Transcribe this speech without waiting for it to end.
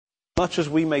much as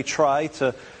we may try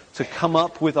to come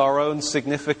up with our own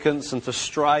significance and to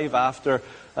strive after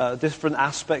different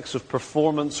aspects of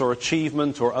performance or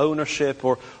achievement or ownership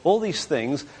or all these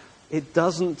things, it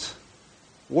doesn't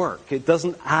work. It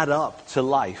doesn't add up to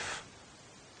life.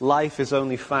 Life is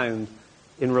only found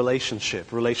in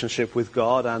relationship with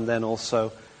God, and then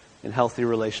also in healthy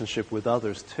relationship with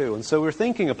others too. And so we're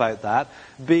thinking about that,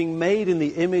 being made in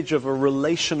the image of a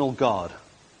relational God.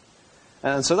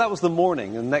 And so that was the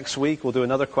morning, and next week we'll do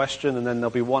another question, and then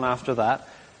there'll be one after that.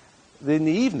 In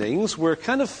the evenings, we're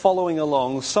kind of following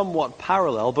along somewhat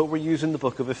parallel, but we're using the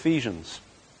book of Ephesians.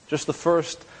 Just the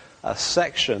first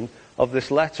section of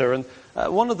this letter. And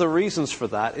one of the reasons for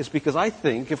that is because I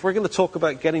think if we're going to talk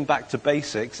about getting back to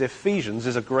basics, Ephesians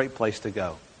is a great place to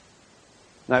go.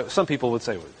 Now, some people would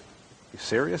say, well, are you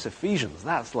serious? Ephesians,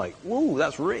 that's like, whoa,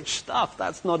 that's rich stuff.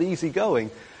 That's not easy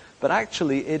going. But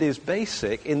actually, it is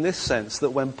basic in this sense that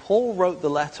when Paul wrote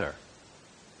the letter,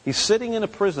 he's sitting in a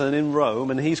prison in Rome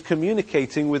and he's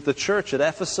communicating with the church at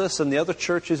Ephesus and the other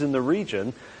churches in the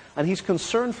region, and he's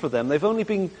concerned for them. They've only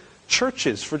been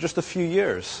churches for just a few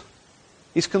years.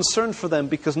 He's concerned for them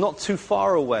because not too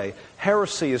far away,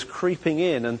 heresy is creeping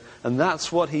in, and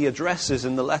that's what he addresses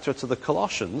in the letter to the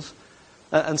Colossians.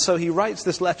 And so he writes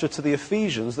this letter to the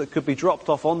Ephesians that could be dropped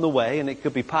off on the way, and it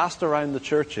could be passed around the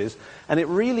churches. And it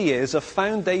really is a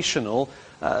foundational,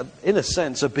 in a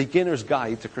sense, a beginner's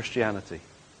guide to Christianity.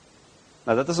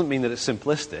 Now, that doesn't mean that it's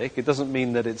simplistic. It doesn't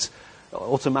mean that it's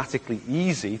automatically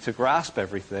easy to grasp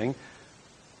everything.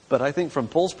 But I think from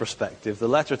Paul's perspective, the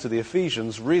letter to the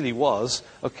Ephesians really was,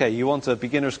 okay, you want a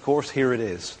beginner's course? Here it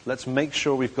is. Let's make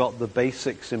sure we've got the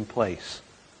basics in place.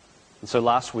 And so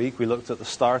last week we looked at the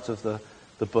start of the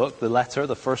book, the letter,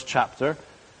 the first chapter,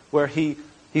 where he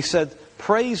said,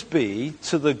 "Praise be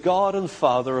to the God and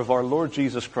Father of our Lord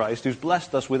Jesus Christ, who's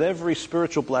blessed us with every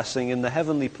spiritual blessing in the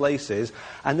heavenly places."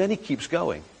 And then he keeps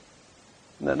going.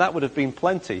 Now, that would have been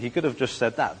plenty. He could have just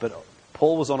said that, but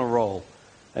Paul was on a roll.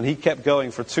 And he kept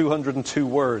going for 202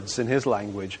 words in his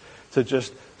language to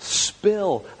just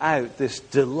spill out this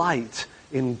delight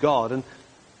in God. And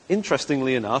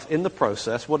interestingly enough, in the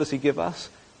process, what does he give us?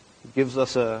 He gives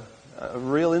us a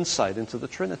real insight into the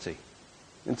Trinity.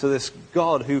 Into this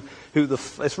God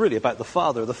it's really about the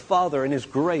Father. The Father in His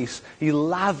grace, He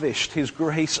lavished His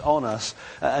grace on us.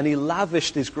 And He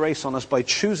lavished His grace on us by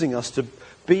choosing us to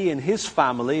be in His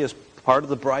family as part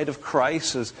of the bride of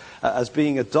Christ, as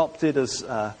being adopted as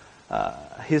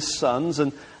His sons.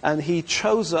 And He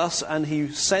chose us and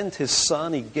He sent His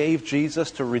Son. He gave Jesus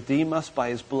to redeem us by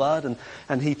His blood.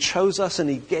 And He chose us and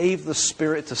He gave the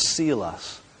Spirit to seal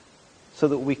us, so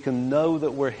that we can know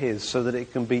that we're His, so that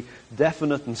it can be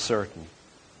definite and certain.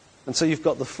 And so you've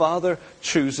got the Father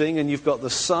choosing, and you've got the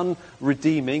Son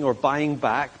redeeming or buying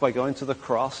back by going to the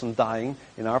cross and dying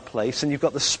in our place. And you've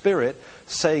got the Spirit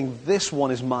saying, this one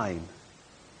is mine.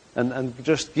 And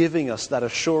just giving us that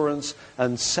assurance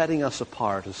and setting us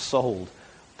apart as sold,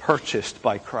 purchased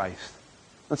by Christ.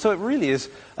 And so it really is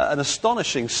an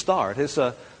astonishing start. It's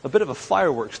a bit of a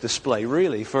fireworks display,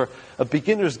 really, for a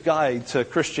beginner's guide to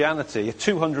Christianity, a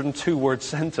 202-word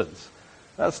sentence.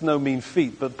 That's no mean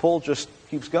feat, but Paul just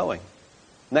keeps going.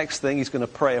 Next thing, he's going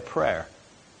to pray a prayer.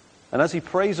 And as he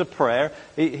prays a prayer,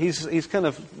 he's kind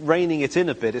of reining it in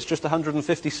a bit. It's just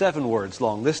 157 words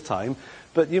long this time.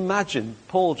 But you imagine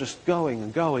Paul just going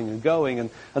and going and going.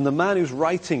 And the man who's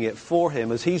writing it for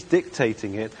him, as he's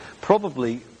dictating it,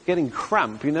 probably getting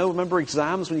cramp. You know, remember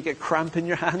exams when you get cramp in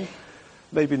your hand?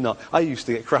 Maybe not. I used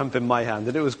to get cramp in my hand,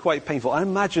 and it was quite painful. I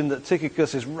imagine that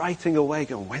Tychicus is writing away,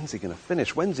 going, when's he going to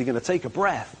finish? When's he going to take a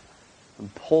breath?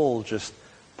 And Paul just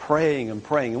praying and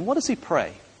praying. And what does he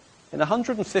pray? In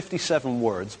 157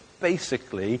 words,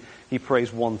 basically, he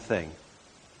prays one thing.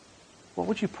 What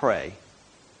would you pray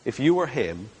if you were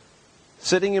him,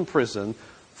 sitting in prison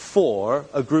for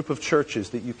a group of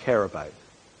churches that you care about?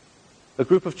 A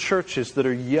group of churches that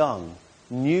are young,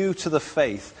 new to the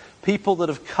faith, people that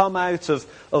have come out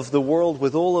of the world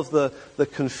with all of the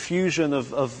confusion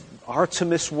of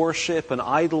Artemis worship and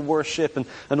idol worship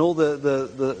and all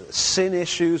the sin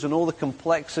issues and all the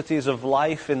complexities of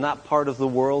life in that part of the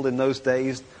world in those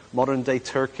days, modern day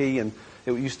Turkey, and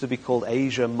it used to be called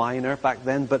Asia Minor back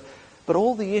then, but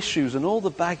all the issues and all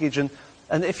the baggage, and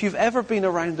if you've ever been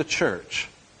around a church,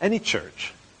 any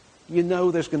church, you know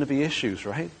there's going to be issues,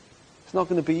 right? It's not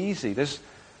going to be easy. There's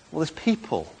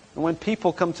people And when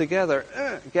people come together,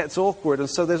 it gets awkward. And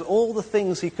so there's all the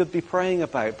things he could be praying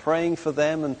about, praying for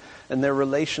them and their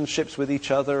relationships with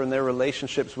each other and their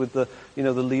relationships with the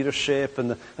leadership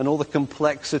and all the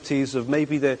complexities of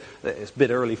maybe it's a bit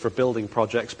early for building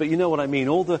projects, but you know what I mean,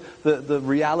 all the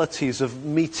realities of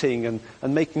meeting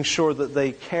and making sure that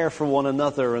they care for one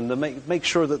another and make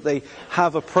sure that they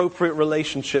have appropriate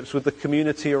relationships with the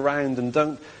community around and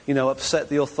don't, upset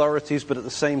the authorities, but at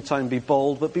the same time be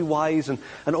bold, but be wise and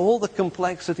all the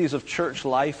complexities of church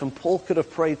life. And Paul could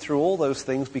have prayed through all those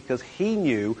things because he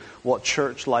knew what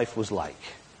church life was like.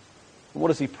 And what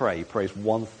does he pray? He prays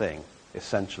one thing,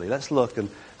 essentially. Let's look and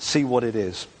see what it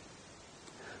is.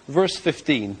 Verse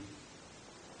 15.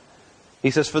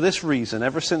 He says, "For this reason,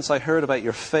 ever since I heard about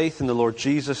your faith in the Lord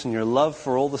Jesus and your love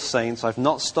for all the saints, I've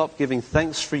not stopped giving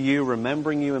thanks for you,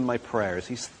 remembering you in my prayers."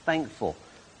 He's thankful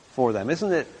for them.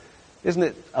 Isn't it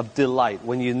a delight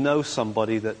when you know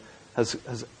somebody that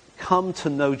has come to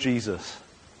know Jesus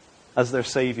as their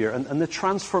Savior and the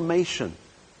transformation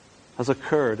has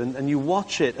occurred and you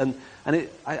watch it and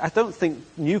I don't think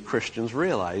new Christians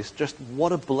realize just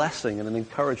what a blessing and an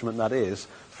encouragement that is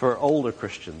for older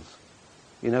Christians.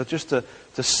 Just to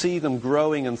see them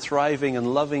growing and thriving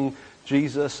and loving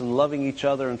Jesus and loving each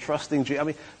other and trusting Jesus. I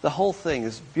mean, the whole thing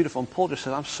is beautiful. And Paul just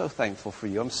said, "I'm so thankful for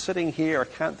you. I'm sitting here, I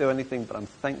can't do anything, but I'm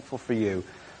thankful for you."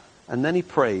 And then he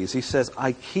prays. He says,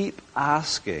 "I keep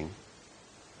asking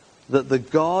that the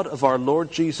God of our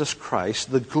Lord Jesus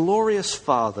Christ, the glorious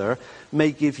Father,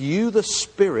 may give you the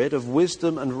spirit of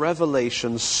wisdom and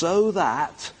revelation so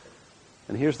that,"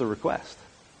 and here's the request,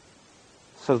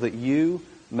 "so that you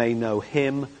may know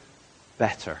him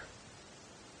better."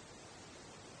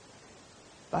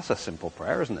 That's a simple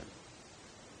prayer, isn't it?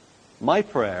 My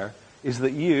prayer is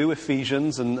that you,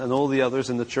 Ephesians and all the others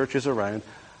in the churches around,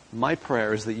 my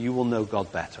prayer is that you will know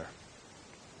God better.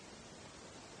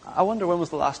 I wonder when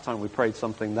was the last time we prayed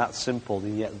something that simple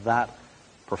and yet that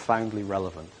profoundly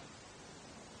relevant.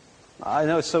 I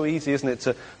know it's so easy, isn't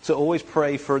it, to always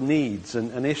pray for needs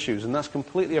and issues, and that's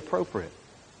completely appropriate.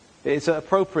 It's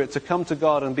appropriate to come to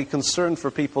God and be concerned for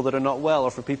people that are not well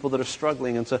or for people that are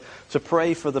struggling and to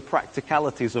pray for the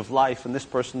practicalities of life, and this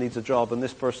person needs a job and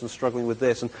this person's struggling with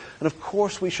this. And of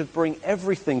course we should bring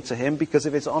everything to him, because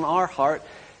if it's on our heart,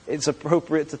 it's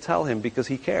appropriate to tell him because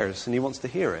he cares and he wants to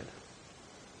hear it.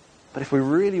 But if we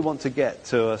really want to get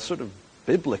to a sort of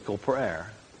biblical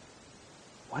prayer,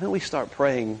 why don't we start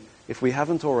praying, if we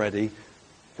haven't already,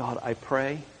 "God, I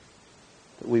pray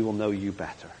that we will know you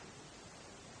better."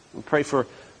 And pray for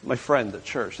my friend at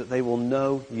church that they will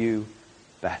know you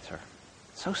better.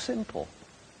 So simple.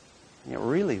 And yet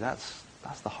really, that's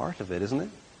the heart of it, isn't it?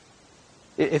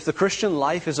 If the Christian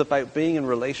life is about being in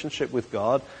relationship with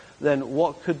God, then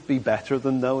what could be better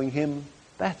than knowing him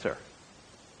better?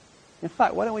 In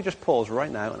fact, why don't we just pause right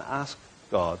now and ask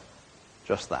God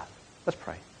just that? Let's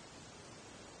pray.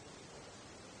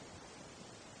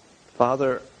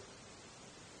 Father,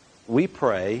 we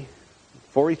pray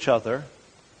for each other,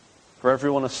 for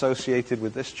everyone associated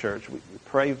with this church. We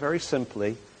pray very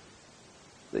simply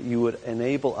that you would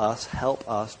enable us, help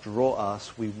us, draw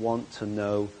us. We want to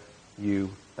know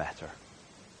you better.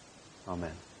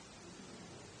 Amen.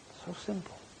 So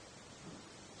simple.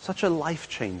 Such a life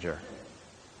changer.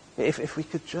 If we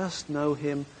could just know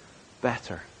him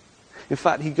better. In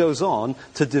fact, he goes on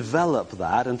to develop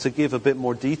that and to give a bit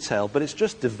more detail, but it's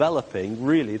just developing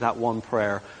really that one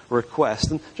prayer request.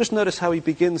 And just notice how he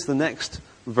begins the next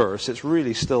verse. It's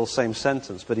really still same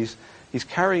sentence, but he's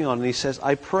carrying on and he says,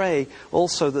 "I pray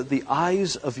also that the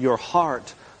eyes of your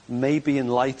heart may be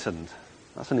enlightened."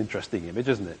 That's an interesting image,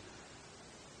 isn't it?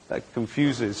 That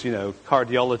confuses,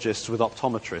 cardiologists with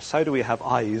optometrists. How do we have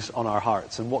eyes on our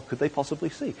hearts and what could they possibly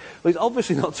see? Well, he's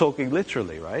obviously not talking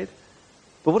literally, right?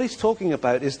 But what he's talking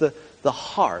about is the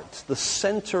heart, the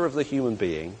center of the human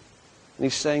being. And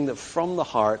he's saying that from the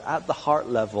heart, at the heart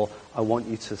level, I want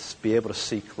you to be able to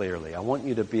see clearly. I want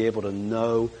you to be able to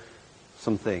know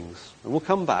some things. And we'll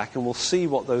come back and we'll see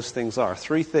what those things are.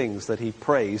 3 things that he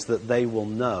prays that they will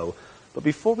know. But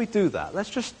before we do that, let's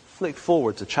just flick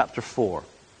forward to chapter 4.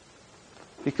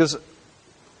 Because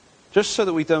just so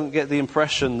that we don't get the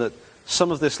impression that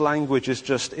some of this language is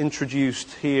just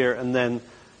introduced here and then,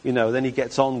 then he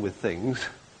gets on with things.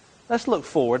 Let's look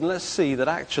forward and let's see that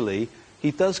actually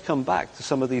he does come back to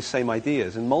some of these same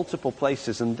ideas in multiple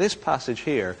places. And this passage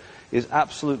here is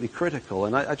absolutely critical.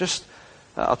 And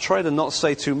I'll try to not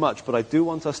say too much, but I do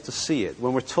want us to see it.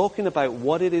 When we're talking about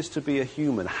what it is to be a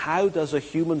human, how does a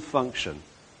human function?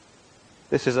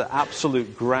 This is an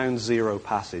absolute ground zero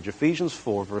passage. Ephesians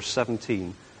 4, verse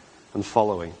 17 and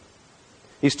following.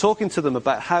 He's talking to them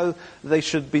about how they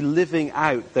should be living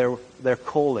out their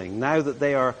calling. Now that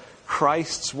they are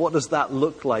Christ's, what does that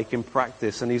look like in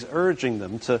practice? And he's urging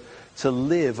them to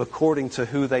live according to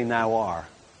who they now are,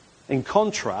 in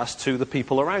contrast to the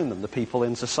people around them, the people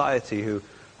in society who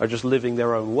are just living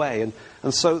their own way.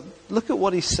 And so look at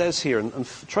what he says here and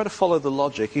try to follow the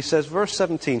logic. He says, verse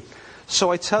 17,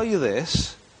 "So I tell you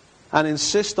this, and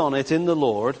insist on it in the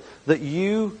Lord, that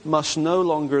you must no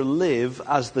longer live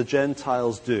as the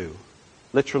Gentiles do."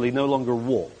 Literally, no longer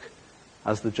walk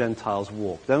as the Gentiles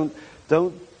walk.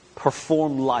 Don't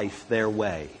perform life their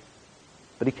way.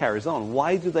 But he carries on.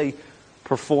 Why do they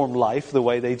perform life the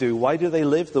way they do? Why do they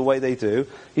live the way they do?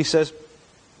 He says,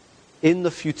 "In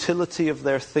the futility of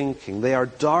their thinking, they are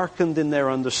darkened in their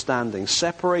understanding,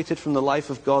 separated from the life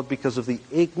of God because of the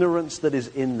ignorance that is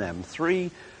in them."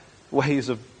 3 ways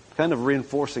of kind of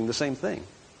reinforcing the same thing.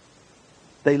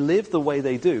 They live the way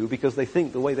they do because they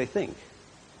think the way they think.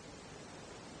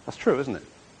 That's true, isn't it?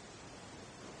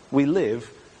 We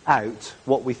live out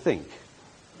what we think.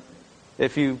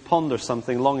 If you ponder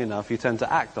something long enough, you tend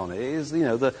to act on it. It is,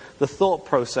 the thought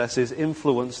processes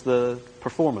influence the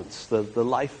performance, the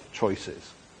life choices.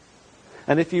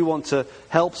 And if you want to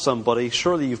help somebody,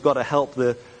 surely you've got to help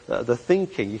the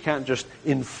thinking. You can't just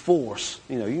enforce.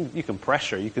 You can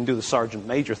pressure. You can do the sergeant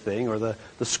major thing or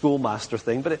the schoolmaster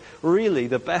thing. But really,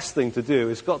 the best thing to do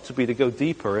has got to be to go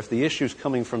deeper. If the issue's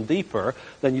coming from deeper,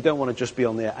 then you don't want to just be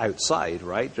on the outside,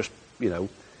 right? Just,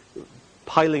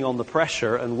 piling on the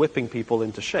pressure and whipping people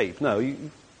into shape. No,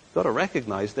 you've got to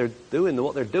recognize they're doing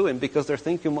what they're doing because they're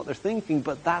thinking what they're thinking,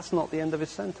 but that's not the end of his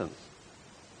sentence.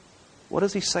 What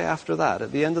does he say after that,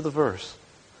 at the end of the verse?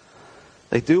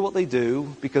 They do what they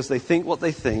do because they think what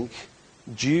they think,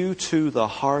 due to the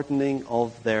hardening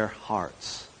of their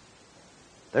hearts.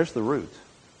 There's the root.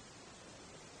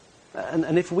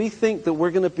 And if we think that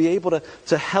we're going to be able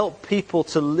to help people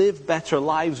to live better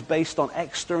lives based on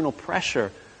external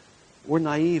pressure, we're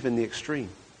naive in the extreme.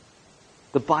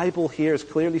 The Bible here is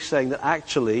clearly saying that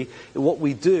actually what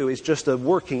we do is just a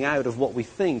working out of what we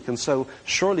think. And so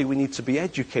surely we need to be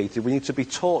educated, we need to be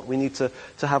taught, we need to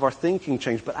have our thinking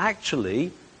changed. But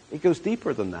actually, it goes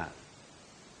deeper than that.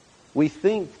 We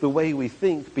think the way we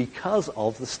think because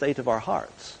of the state of our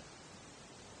hearts.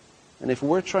 And if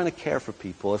we're trying to care for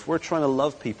people, if we're trying to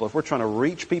love people, if we're trying to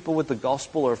reach people with the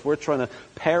gospel, or if we're trying to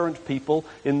parent people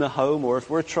in the home, or if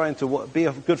we're trying to be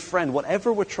a good friend,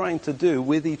 whatever we're trying to do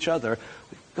with each other,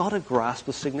 we've got to grasp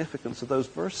the significance of those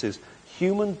verses.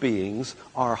 Human beings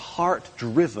are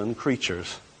heart-driven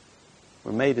creatures.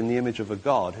 We're made in the image of a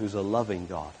God who's a loving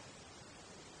God.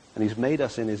 And he's made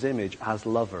us in his image as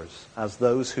lovers, as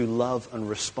those who love and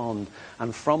respond.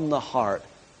 And from the heart,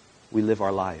 we live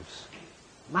our lives.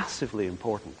 Massively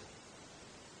important.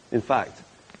 In fact,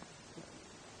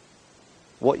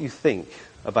 what you think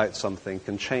about something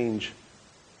can change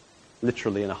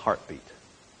literally in a heartbeat.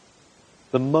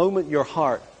 The moment your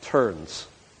heart turns,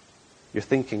 your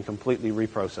thinking completely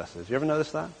reprocesses. You ever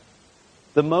notice that?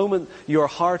 The moment your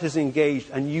heart is engaged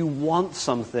and you want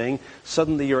something,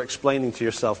 suddenly you're explaining to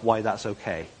yourself why that's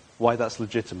okay, why that's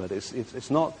legitimate.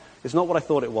 It's not what I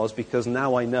thought it was because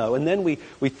now I know. And then we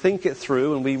think it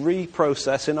through and we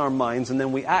reprocess in our minds and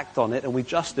then we act on it and we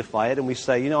justify it and we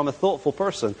say, I'm a thoughtful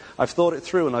person. I've thought it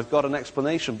through and I've got an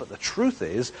explanation. But the truth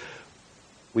is,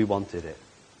 we wanted it.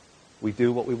 We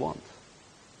do what we want.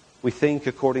 We think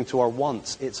according to our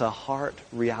wants. It's a heart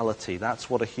reality.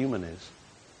 That's what a human is.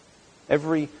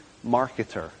 Every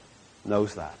marketer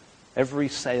knows that. Every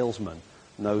salesman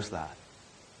knows that.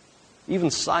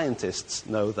 Even scientists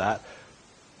know that.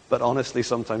 But honestly,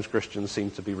 sometimes Christians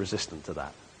seem to be resistant to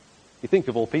that. You think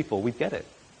of all people, we'd get it.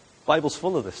 The Bible's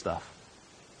full of this stuff.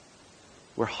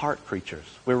 We're heart creatures.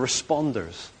 We're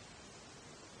responders.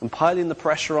 And piling the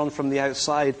pressure on from the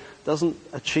outside doesn't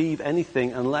achieve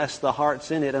anything unless the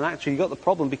heart's in it. And actually, you've got the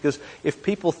problem because if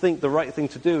people think the right thing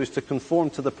to do is to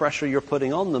conform to the pressure you're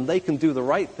putting on them, they can do the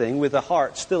right thing with a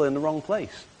heart still in the wrong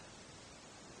place.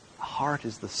 The heart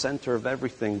is the center of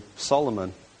everything.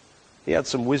 Solomon, he had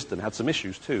some wisdom, had some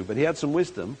issues too, but he had some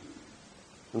wisdom.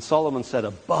 And Solomon said,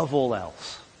 above all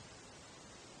else.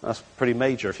 That's pretty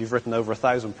major if you've written over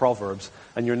 1,000 Proverbs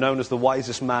and you're known as the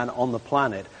wisest man on the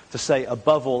planet. To say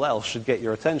above all else should get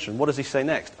your attention. What does he say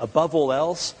next? Above all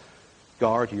else,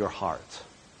 guard your heart.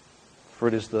 For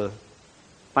it is the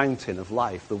fountain of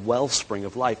life, the wellspring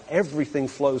of life. Everything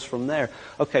flows from there.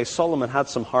 Okay, Solomon had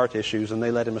some heart issues and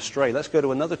they led him astray. Let's go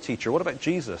to another teacher. What about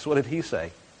Jesus? What did he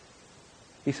say?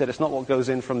 He said, it's not what goes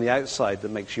in from the outside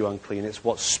that makes you unclean. It's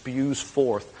what spews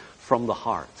forth from the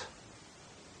heart.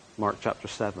 Mark chapter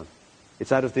 7.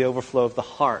 It's out of the overflow of the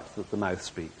heart that the mouth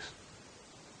speaks.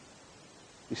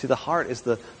 You see, the heart is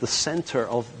the center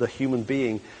of the human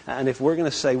being. And if we're going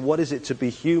to say, what is it to be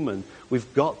human?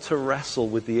 We've got to wrestle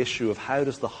with the issue of how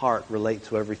does the heart relate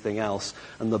to everything else?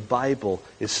 And the Bible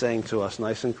is saying to us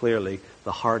nice and clearly,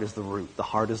 the heart is the root. The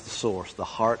heart is the source. The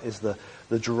heart is the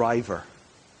driver.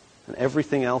 And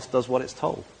everything else does what it's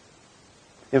told.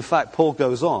 In fact, Paul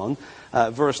goes on,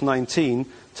 verse 19,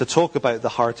 to talk about the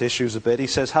heart issues a bit. He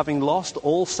says, having lost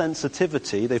all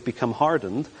sensitivity, they've become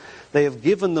hardened. They have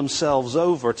given themselves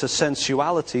over to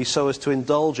sensuality so as to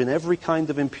indulge in every kind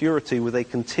of impurity with a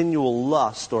continual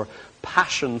lust or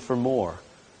passion for more.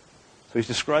 So he's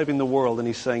describing the world and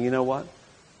he's saying, you know what?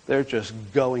 They're just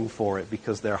going for it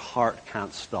because their heart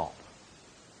can't stop.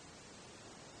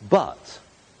 But,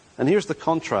 and here's the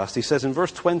contrast, he says in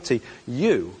verse 20,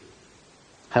 you,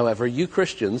 however, you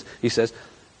Christians, he says,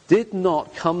 did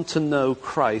not come to know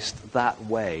Christ that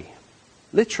way.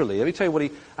 Literally, let me tell you what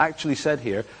he actually said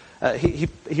here.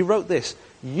 He wrote this,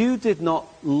 you did not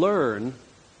learn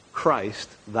Christ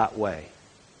that way.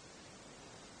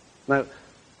 Now,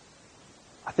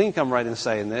 I think I'm right in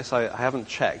saying this, I haven't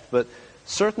checked, but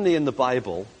certainly in the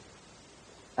Bible,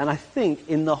 and I think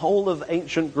in the whole of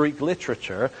ancient Greek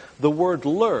literature, the word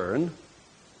learn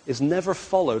is never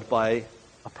followed by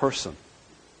a person.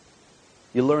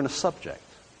 You learn a subject.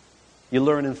 You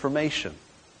learn information.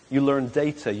 You learn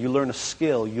data. You learn a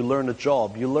skill. You learn a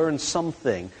job. You learn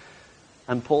something.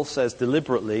 And Paul says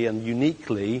deliberately and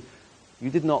uniquely, you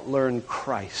did not learn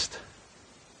Christ.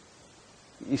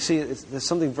 You see, there's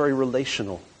something very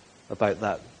relational about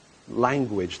that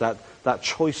language, that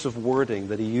choice of wording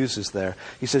that he uses there.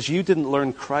 He says, you didn't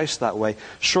learn Christ that way.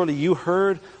 Surely you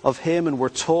heard of him and were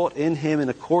taught in him in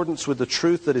accordance with the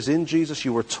truth that is in Jesus.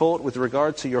 You were taught with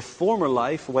regard to your former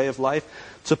life, way of life,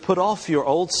 to put off your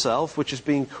old self, which is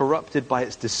being corrupted by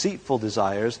its deceitful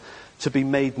desires, to be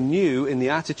made new in the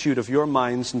attitude of your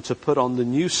minds, and to put on the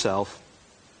new self,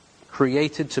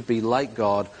 created to be like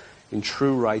God in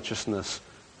true righteousness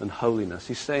and holiness.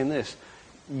 He's saying this,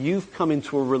 you've come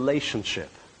into a relationship.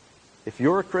 If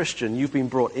you're a Christian, you've been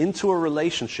brought into a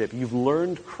relationship, you've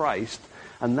learned Christ,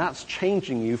 and that's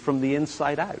changing you from the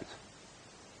inside out.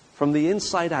 From the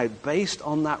inside out, based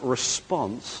on that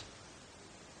response,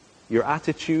 your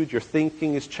attitude, your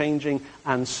thinking is changing,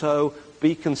 and so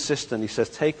be consistent. He says,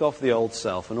 take off the old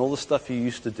self and all the stuff you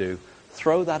used to do.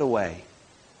 Throw that away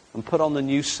and put on the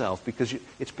new self, because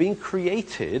it's being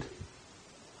created,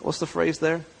 what's the phrase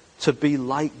there? To be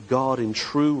like God in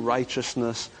true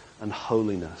righteousness and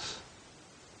holiness.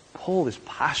 Paul is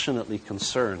passionately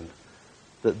concerned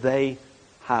that they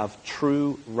have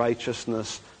true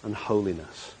righteousness and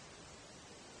holiness.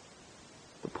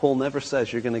 But Paul never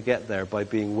says you're going to get there by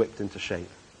being whipped into shape.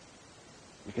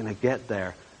 You're going to get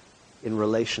there in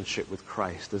relationship with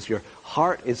Christ. As your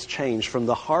heart is changed from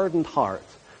the hardened heart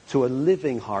to a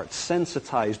living heart,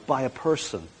 sensitized by a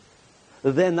person,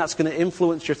 then that's going to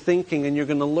influence your thinking, and you're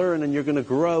going to learn, and you're going to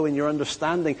grow in your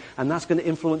understanding, and that's going to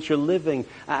influence your living.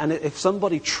 And if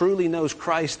somebody truly knows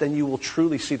Christ, then you will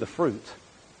truly see the fruit.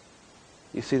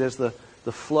 You see, there's the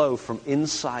flow from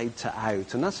inside to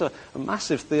out. And that's a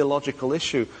massive theological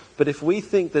issue. But if we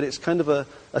think that it's kind of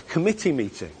a committee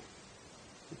meeting,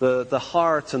 the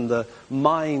heart and the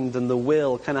mind and the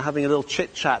will kind of having a little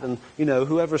chit-chat, and, you know,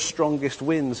 whoever's strongest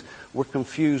wins, we're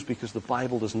confused because the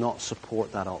Bible does not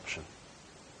support that option.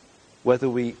 Whether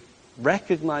we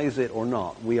recognize it or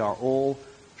not, we are all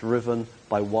driven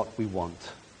by what we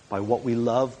want, by what we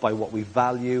love, by what we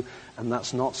value, and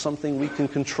that's not something we can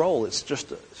control. It's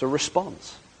a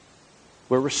response.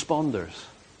 We're responders.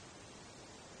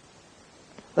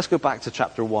 Let's go back to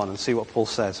chapter 1 and see what Paul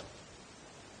says.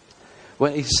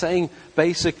 When he's saying,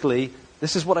 basically,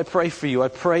 this is what I pray for you. I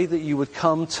pray that you would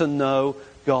come to know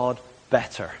God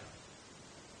better.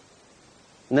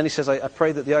 And then he says, I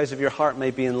pray that the eyes of your heart may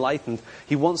be enlightened.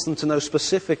 He wants them to know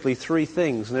specifically three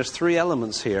things. And there's three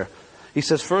elements here. He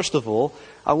says, first of all,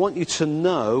 I want you to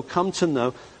know, come to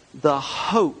know, the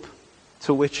hope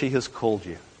to which he has called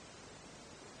you.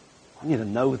 I want you to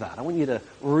know that. I want you to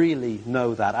really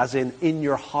know that. As in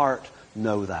your heart,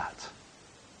 know that.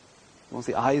 He wants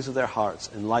the eyes of their hearts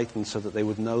enlightened so that they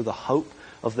would know the hope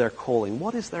of their calling.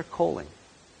 What is their calling?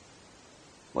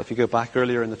 Well, if you go back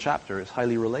earlier in the chapter, it's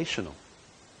highly relational.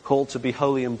 Called to be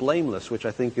holy and blameless, which I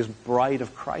think is bride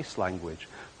of Christ language.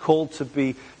 Called to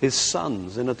be his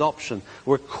sons in adoption.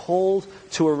 We're called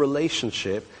to a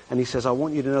relationship, and he says, I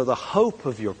want you to know the hope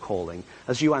of your calling.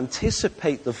 As you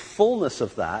anticipate the fullness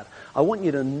of that, I want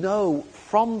you to know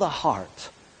from the heart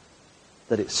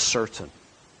that it's certain.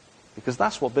 Because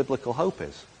that's what biblical hope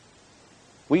is.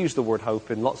 We use the word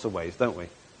hope in lots of ways, don't we?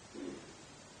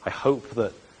 I hope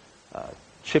that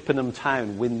Chippenham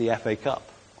Town win the FA Cup.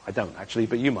 I don't actually,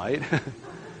 but you might.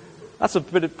 That's a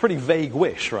pretty vague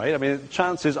wish, right? I mean,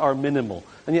 chances are minimal.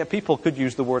 And yet people could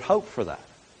use the word hope for that.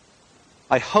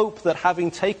 I hope that having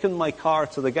taken my car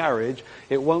to the garage,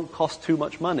 it won't cost too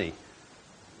much money.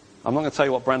 I'm not going to tell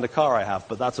you what brand of car I have,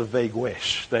 but that's a vague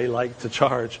wish. They like to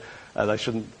charge, and I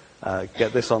shouldn't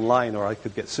get this online or I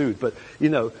could get sued. But,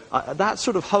 that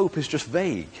sort of hope is just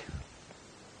vague.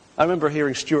 I remember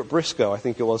hearing Stuart Briscoe, I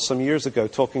think it was, some years ago,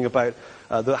 talking about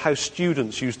how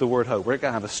students use the word hope. We're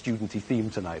going to have a studenty theme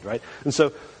tonight, right? And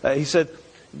so he said,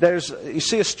 you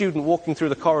see a student walking through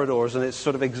the corridors and it's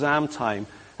sort of exam time,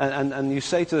 and you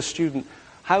say to the student,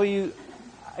 how did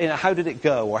it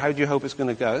go? Or how do you hope it's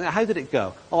going to go? How did it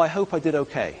go? Oh, I hope I did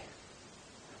okay.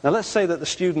 Now, let's say that the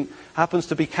student happens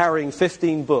to be carrying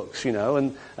 15 books,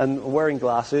 and wearing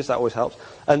glasses. That always helps.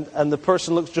 And the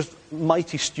person looks just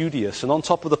mighty studious. And on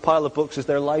top of the pile of books is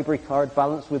their library card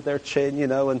balanced with their chin,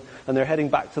 and they're heading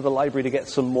back to the library to get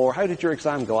some more. How did your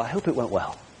exam go? I hope it went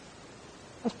well.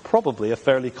 That's probably a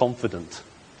fairly confident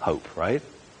hope, right?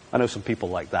 I know some people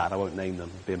like that. I won't name them.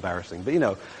 It'd be embarrassing.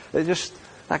 But, they're just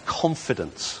that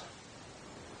confidence.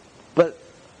 But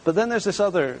then there's this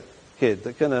other kid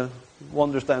that kind of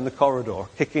wanders down the corridor,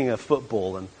 kicking a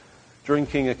football and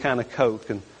drinking a can of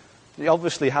Coke, and he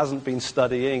obviously hasn't been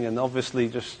studying and obviously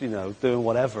just, doing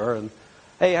whatever. And,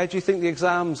 hey, how do you think the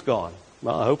exam's gone?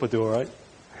 Well, I hope I do all right.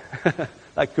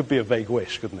 That could be a vague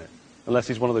wish, couldn't it? Unless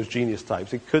he's one of those genius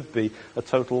types. It could be a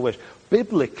total wish.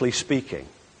 Biblically speaking,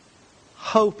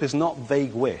 hope is not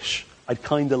vague wish. I'd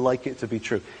kind of like it to be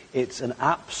true. It's an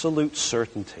absolute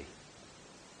certainty.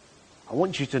 I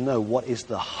want you to know what is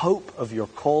the hope of your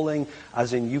calling,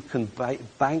 as in you can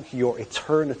bank your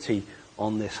eternity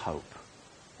on this hope.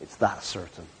 It's that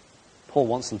certain. Paul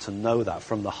wants them to know that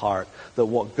from the heart, that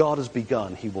what God has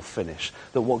begun, he will finish.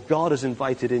 That what God has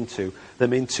invited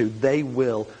them into, they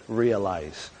will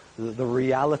realize. The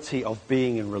reality of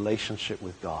being in relationship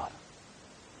with God.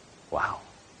 Wow.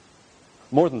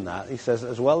 More than that, he says,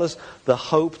 as well as the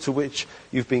hope to which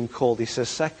you've been called, he says,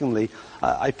 secondly,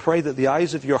 I pray that the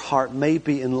eyes of your heart may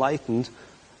be enlightened.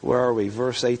 Where are we?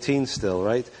 Verse 18 still,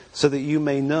 right? So that you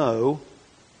may know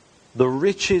the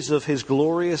riches of his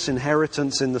glorious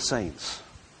inheritance in the saints.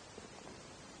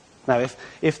 Now,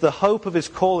 if the hope of his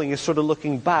calling is sort of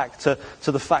looking back to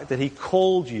the fact that he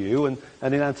called you and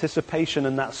in anticipation,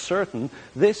 and that's certain,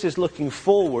 this is looking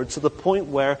forward to the point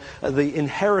where the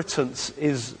inheritance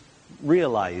is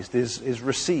realized, is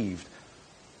received.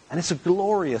 And it's a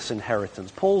glorious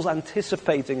inheritance. Paul's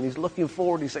anticipating and he's looking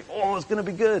forward. He's saying, oh, it's going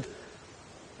to be good.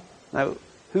 Now,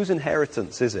 whose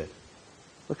inheritance is it?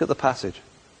 Look at the passage.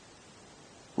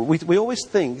 We always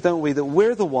think, don't we, that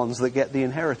we're the ones that get the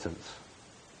inheritance.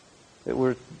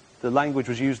 The language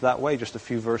was used that way just a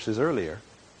few verses earlier.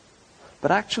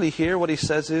 But actually here what he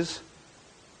says is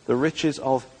the riches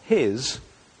of his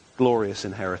glorious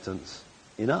inheritance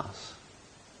in us.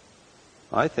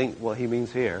 I think what he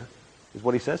means here is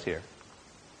what he says here.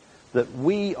 That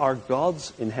we are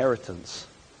God's inheritance,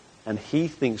 and he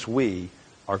thinks we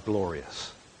are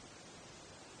glorious.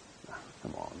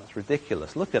 Come on, that's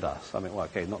ridiculous. Look at us. I mean, well,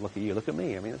 okay, not look at you, look at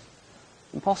me. I mean, it's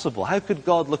impossible. How could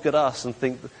God look at us and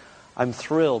think, I'm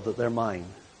thrilled that they're mine?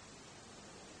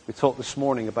 We talked this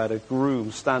morning about a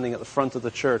groom standing at the front of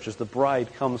the church as the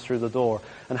bride comes through the door,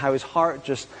 and how his heart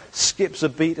just skips a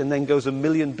beat and then goes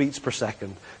 1,000,000 beats per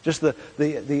second. Just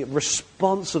the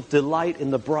response of delight in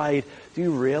the bride. Do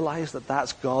you realize that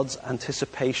that's God's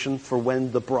anticipation for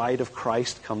when the bride of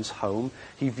Christ comes home?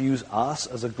 He views us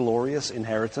as a glorious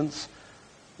inheritance.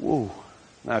 Woo.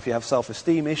 Now, if you have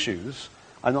self-esteem issues,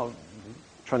 I'm not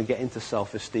trying to get into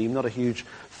self-esteem, not a huge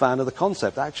fan of the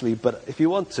concept actually, but if you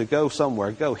want to go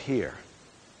somewhere, go here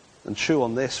and chew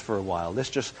on this for a while.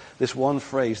 This one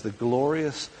phrase, the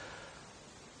glorious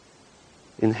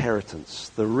inheritance,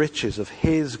 the riches of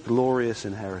his glorious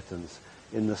inheritance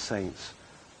in the saints.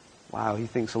 Wow, he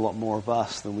thinks a lot more of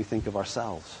us than we think of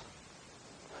ourselves.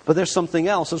 But there's something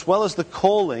else, as well as the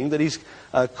calling that he's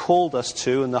called us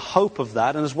to and the hope of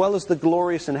that, and as well as the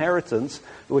glorious inheritance,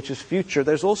 which is future,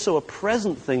 there's also a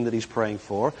present thing that he's praying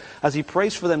for. As he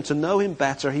prays for them to know him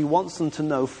better, he wants them to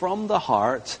know from the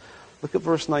heart, look at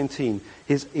verse 19,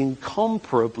 his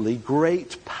incomparably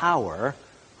great power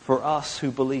for us who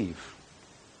believe.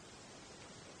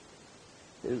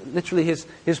 Literally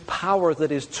his power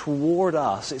that is toward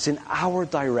us, it's in our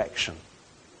direction.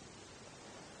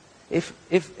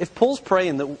 If Paul's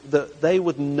praying that they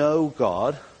would know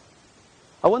God,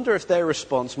 I wonder if their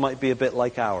response might be a bit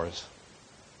like ours.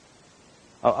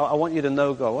 I want you to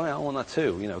know God. Well, I want that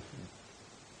too.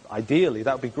 ideally,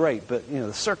 that would be great. But,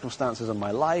 the circumstances of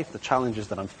my life, the challenges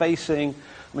that I'm facing,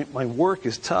 my work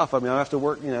is tough. I have to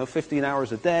work, 15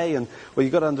 hours a day. And,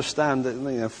 you've got to understand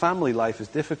that, family life is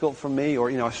difficult for me.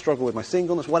 Or, I struggle with my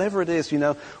singleness. Whatever it is,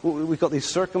 we've got these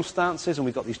circumstances and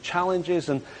we've got these challenges.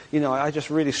 And, I just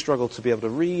really struggle to be able to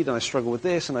read. And I struggle with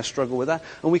this and I struggle with that.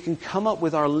 And we can come up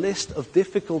with our list of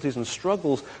difficulties and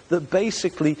struggles that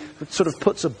basically sort of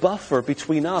puts a buffer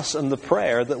between us and the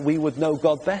prayer that we would know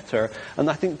God better. And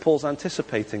I think Paul's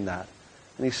anticipating that.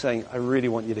 And he's saying, I really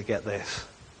want you to get this.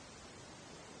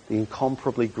 The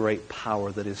incomparably great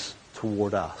power that is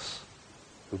toward us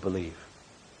who believe.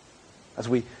 As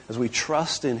we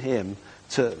trust in him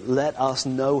to let us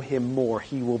know him more,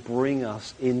 he will bring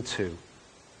us into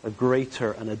a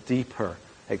greater and a deeper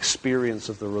experience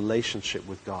of the relationship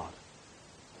with God.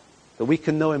 That we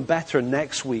can know him better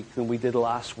next week than we did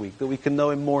last week. That we can know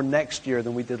him more next year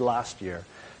than we did last year.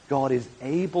 God is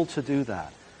able to do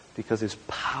that because his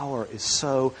power is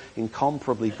so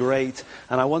incomparably great.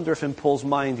 And I wonder if in Paul's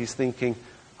mind he's thinking,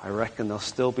 I reckon they'll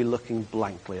still be looking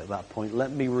blankly at that point.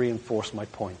 Let me reinforce my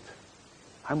point.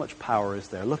 How much power is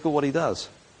there? Look at what he does.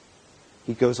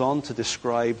 He goes on to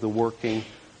describe the working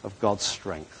of God's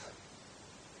strength.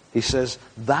 He says,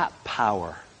 that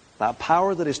power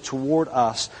that is toward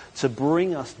us to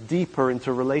bring us deeper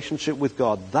into relationship with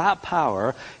God, that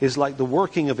power is like the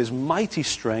working of his mighty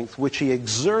strength, which he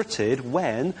exerted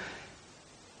when,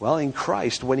 in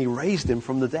Christ, when he raised him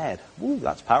from the dead. Ooh,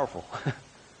 that's powerful.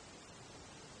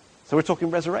 So we're talking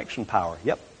resurrection power.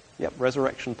 Yep,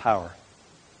 resurrection power.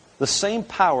 The same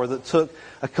power that took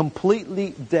a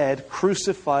completely dead,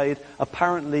 crucified,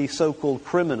 apparently so-called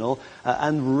criminal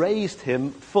and raised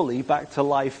him fully back to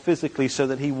life physically so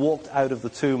that he walked out of the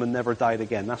tomb and never died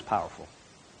again. That's powerful.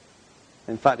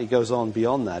 In fact, he goes on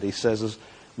beyond that. He says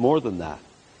more than that.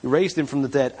 He raised him from the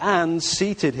dead and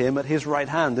seated him at his right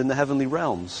hand in the heavenly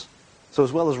realms. So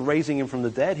as well as raising him from the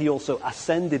dead, he also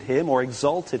ascended him or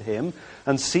exalted him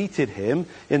and seated him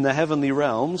in the heavenly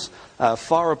realms,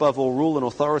 far above all rule and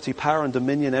authority, power and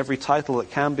dominion, every title that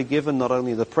can be given, not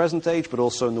only in the present age, but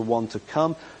also in the one to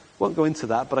come. Won't go into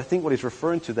that, but I think what he's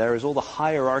referring to there is all the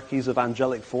hierarchies of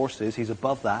angelic forces. He's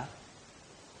above that.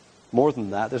 More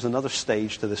than that, there's another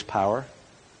stage to this power.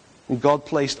 And God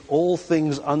placed all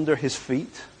things under his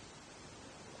feet.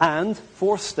 And,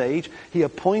 fourth stage, he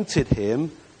appointed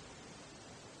him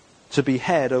to be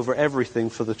head over everything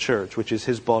for the church, which is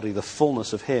his body, the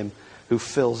fullness of him who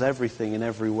fills everything in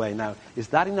every way. Now, is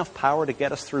that enough power to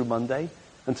get us through Monday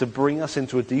and to bring us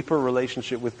into a deeper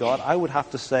relationship with God? I would have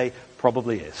to say,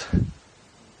 probably is.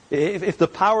 If the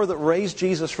power that raised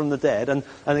Jesus from the dead and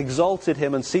exalted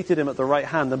him and seated him at the right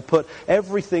hand and put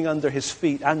everything under his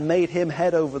feet and made him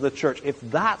head over the church, if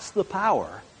that's the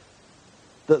power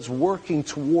that's working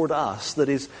toward us, that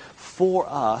is for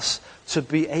us to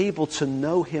be able to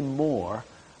know him more,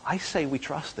 I say we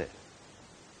trust it.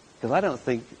 Because I don't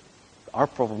think our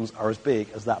problems are as big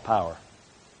as that power.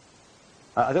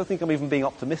 I don't think I'm even being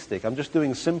optimistic. I'm just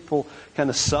doing a simple kind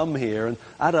of sum here and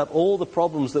add up all the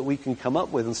problems that we can come up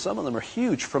with. And some of them are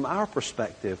huge from our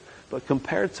perspective. But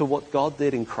compared to what God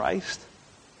did in Christ,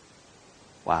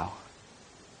 wow.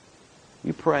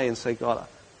 You pray and say, God,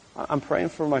 I'm praying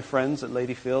for my friends at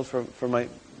Ladyfield, for my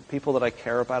people that I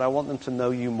care about. I want them to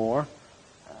know you more.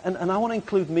 And I want to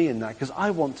include me in that because I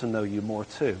want to know you more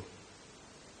too.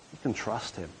 You can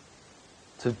trust him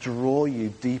to draw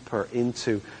you deeper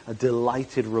into a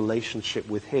delighted relationship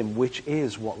with him, which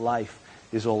is what life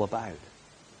is all about.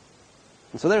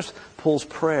 And so there's Paul's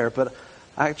prayer, but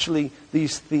actually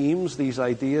these themes, these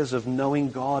ideas of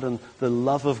knowing God and the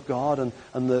love of God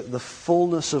and the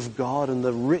fullness of God and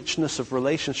the richness of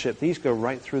relationship, these go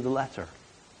right through the letter.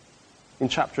 In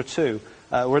chapter 2,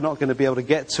 we're not going to be able to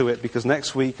get to it because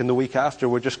next week and the week after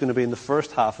we're just going to be in the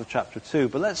first half of chapter 2.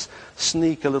 But let's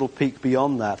sneak a little peek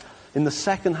beyond that. In the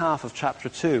second half of chapter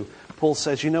 2, Paul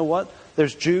says, you know what?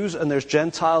 There's Jews and there's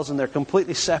Gentiles and they're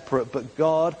completely separate, but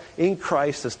God in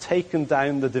Christ has taken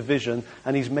down the division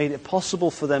and he's made it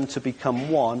possible for them to become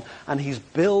one, and he's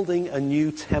building a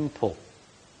new temple.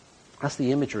 That's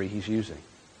the imagery he's using.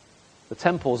 The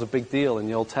temple is a big deal in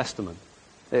the Old Testament.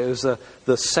 It was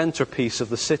the centerpiece of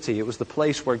the city. It was the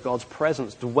place where God's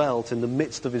presence dwelt in the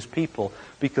midst of his people,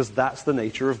 because that's the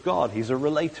nature of God. He's a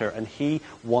relator, and he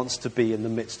wants to be in the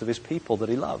midst of his people that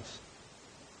he loves.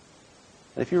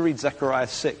 And if you read Zechariah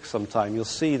 6 sometime, you'll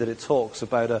see that it talks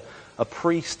about a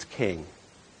priest king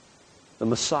the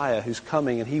Messiah who's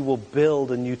coming, and he will build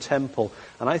a new temple.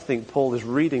 And I think Paul is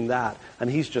reading that,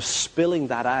 and he's just spilling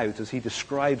that out as he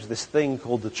describes this thing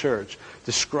called the church,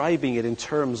 describing it in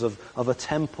terms of a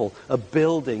temple, a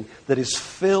building that is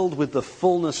filled with the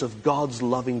fullness of God's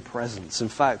loving presence. In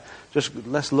fact, just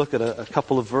let's look at a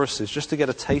couple of verses just to get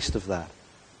a taste of that.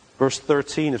 Verse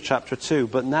 13 of chapter 2,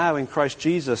 "But now in Christ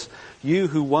Jesus, you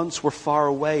who once were far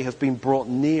away have been brought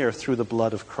near through the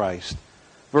blood of Christ."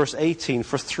 Verse 18,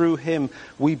 "For through him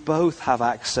we both have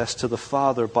access to the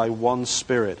Father by one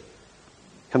Spirit."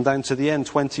 Come down to the end,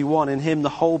 21, "In him the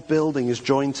whole building is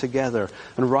joined together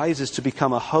and rises to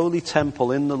become a holy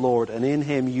temple in the Lord, and in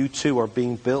him you too are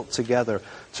being built together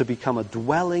to become a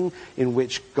dwelling in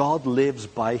which God lives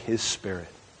by his Spirit."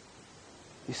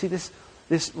 You see, this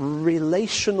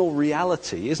relational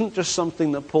reality isn't just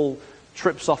something that Paul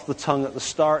trips off the tongue at the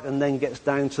start and then gets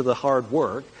down to the hard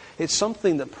work. It's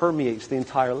something that permeates the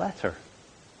entire letter.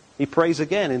 He prays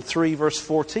again in 3 verse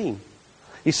 14.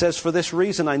 He says, "For this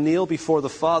reason I kneel before the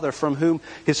Father, from whom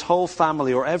his whole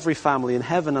family, or every family in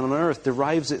heaven and on earth,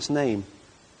 derives its name.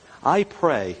 I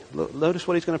pray," notice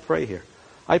what he's going to pray here,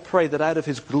 "I pray that out of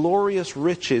his glorious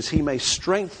riches he may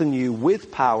strengthen you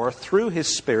with power through his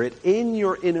Spirit in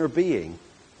your inner being."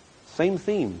 Same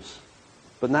themes,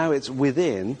 but now it's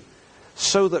within,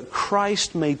 "so that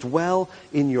Christ may dwell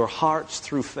in your hearts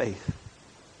through faith.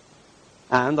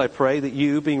 And I pray that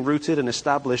you, being rooted and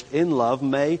established in love,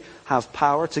 may have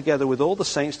power together with all the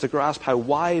saints to grasp how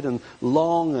wide and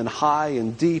long and high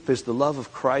and deep is the love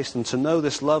of Christ, and to know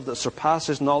this love that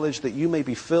surpasses knowledge, that you may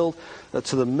be filled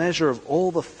to the measure of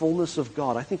all the fullness of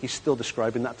God." I think he's still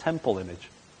describing that temple image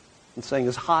and saying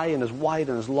as high and as wide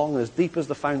and as long and as deep as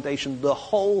the foundation, the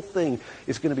whole thing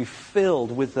is going to be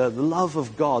filled with the love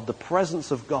of God, the presence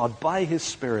of God by his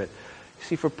Spirit. You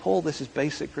see, for Paul, this is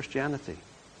basic Christianity.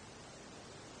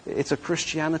 It's a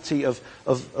Christianity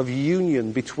of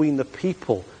union between the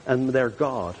people and their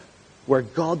God, where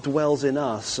God dwells in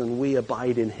us and we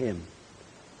abide in him.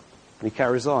 And he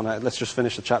carries on. Let's just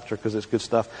finish the chapter because it's good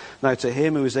stuff. "Now to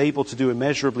him who is able to do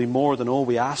immeasurably more than all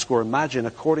we ask or imagine,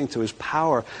 according to his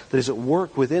power that is at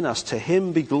work within us, to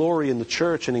him be glory in the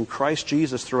church and in Christ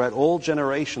Jesus throughout all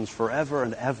generations, forever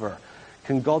and ever."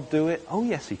 Can God do it? Oh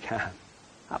yes, he can.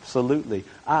 Absolutely.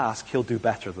 Ask, he'll do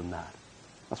better than that.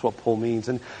 That's what Paul means.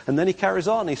 And then he carries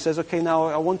on. He says, okay, now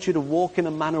I want you to walk in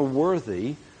a manner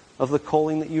worthy of the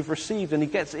calling that you've received. And he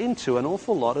gets into an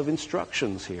awful lot of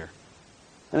instructions here.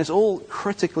 And it's all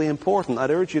critically important.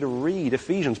 I'd urge you to read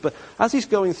Ephesians. But as he's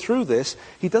going through this,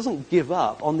 he doesn't give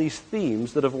up on these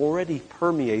themes that have already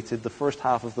permeated the first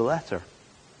half of the letter.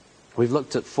 We've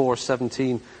looked at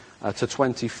 4:17 to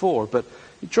 24, but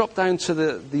you drop down to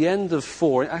the end of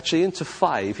 4, actually into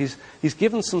 5. He's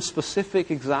given some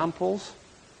specific examples,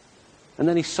 and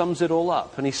then he sums it all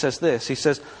up. And he says this, he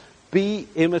says, "Be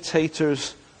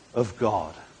imitators of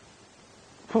God."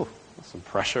 Whew, that's some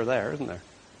pressure there, isn't there?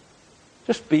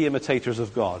 Just be imitators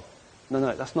of God. No,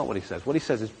 that's not what he says. What he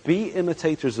says is, "Be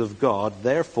imitators of God,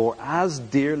 therefore, as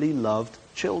dearly loved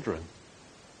children."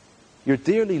 You're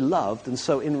dearly loved, and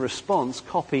so in response,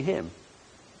 copy him.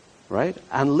 Right?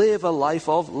 "And live a life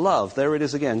of love." There it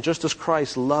is again. "Just as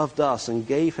Christ loved us and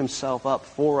gave himself up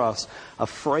for us, a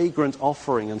fragrant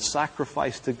offering and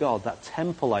sacrifice to God." That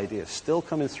temple idea is still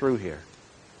coming through here.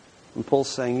 And Paul's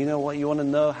saying, you know what? You want to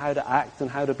know how to act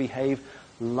and how to behave?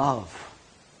 Love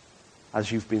as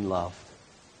you've been loved.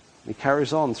 He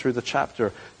carries on through the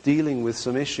chapter, dealing with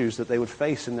some issues that they would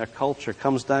face in their culture.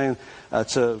 Comes down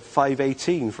to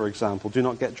 5:18, for example. "Do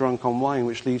not get drunk on wine,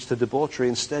 which leads to debauchery.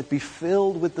 Instead, be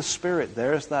filled with the Spirit."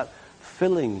 There's that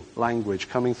filling language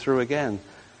coming through again.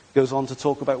 Goes on to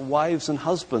talk about wives and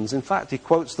husbands. In fact, he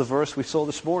quotes the verse we saw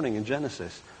this morning in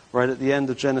Genesis, right at the end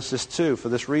of Genesis 2. "For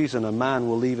this reason, a man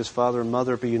will leave his father and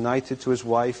mother, be united to his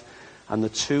wife, and the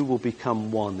two will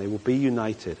become one." They will be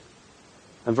united.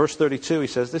 And verse 32, he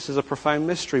says, "This is a profound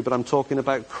mystery, but I'm talking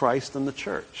about Christ and the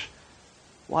church."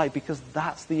 Why? Because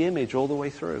that's the image all the way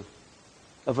through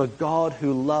of a God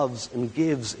who loves and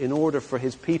gives in order for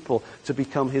his people to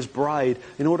become his bride,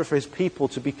 in order for his people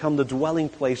to become the dwelling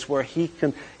place where he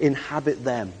can inhabit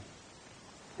them.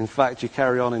 In fact, you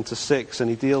carry on into 6, and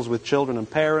he deals with children and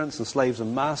parents and slaves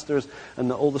and masters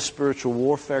and all the spiritual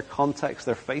warfare context.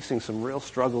 They're facing some real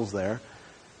struggles there.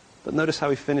 But notice how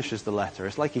he finishes the letter.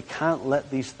 It's like he can't let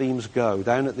these themes go.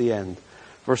 Down at the end,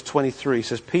 verse 23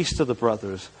 says, "Peace to the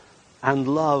brothers, and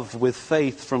love with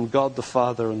faith from God the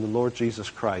Father and the Lord Jesus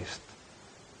Christ.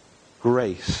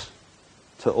 Grace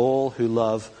to all who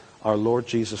love our Lord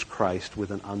Jesus Christ with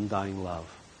an undying love."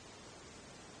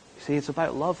 See, it's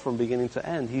about love from beginning to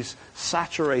end. He's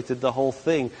saturated the whole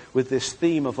thing with this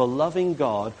theme of a loving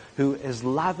God who has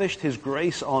lavished his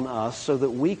grace on us so that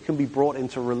we can be brought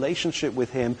into relationship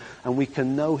with him and we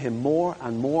can know him more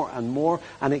and more and more,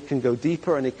 and it can go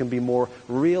deeper and it can be more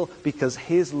real because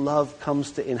his love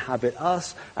comes to inhabit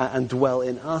us and dwell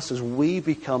in us as we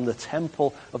become the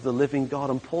temple of the living God.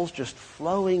 And Paul's just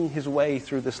flowing his way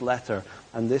through this letter,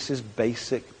 and this is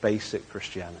basic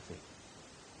Christianity.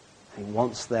 He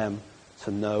wants them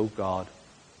to know God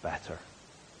better.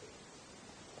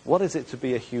 What is it to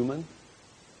be a human?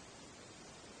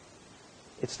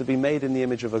 It's to be made in the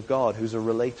image of a God who's a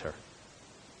relator.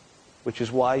 Which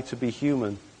is why to be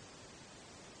human,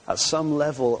 at some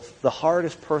level, the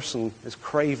hardest person is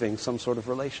craving some sort of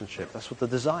relationship. That's what the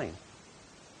design.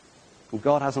 And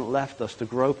God hasn't left us to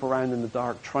grope around in the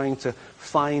dark trying to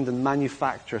find and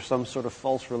manufacture some sort of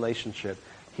false relationship.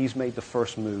 He's made the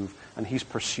first move, and he's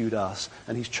pursued us,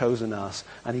 and he's chosen us,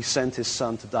 and he sent his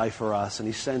Son to die for us, and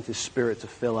he sent his Spirit to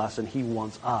fill us, and he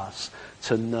wants us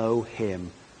to know him.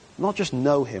 Not just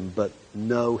know him, but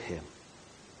know him.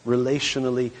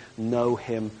 Relationally know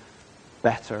him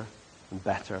better and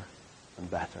better and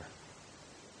better.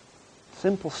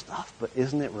 Simple stuff, but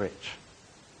isn't it rich?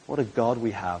 What a God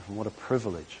we have, and what a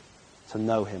privilege to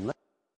know him.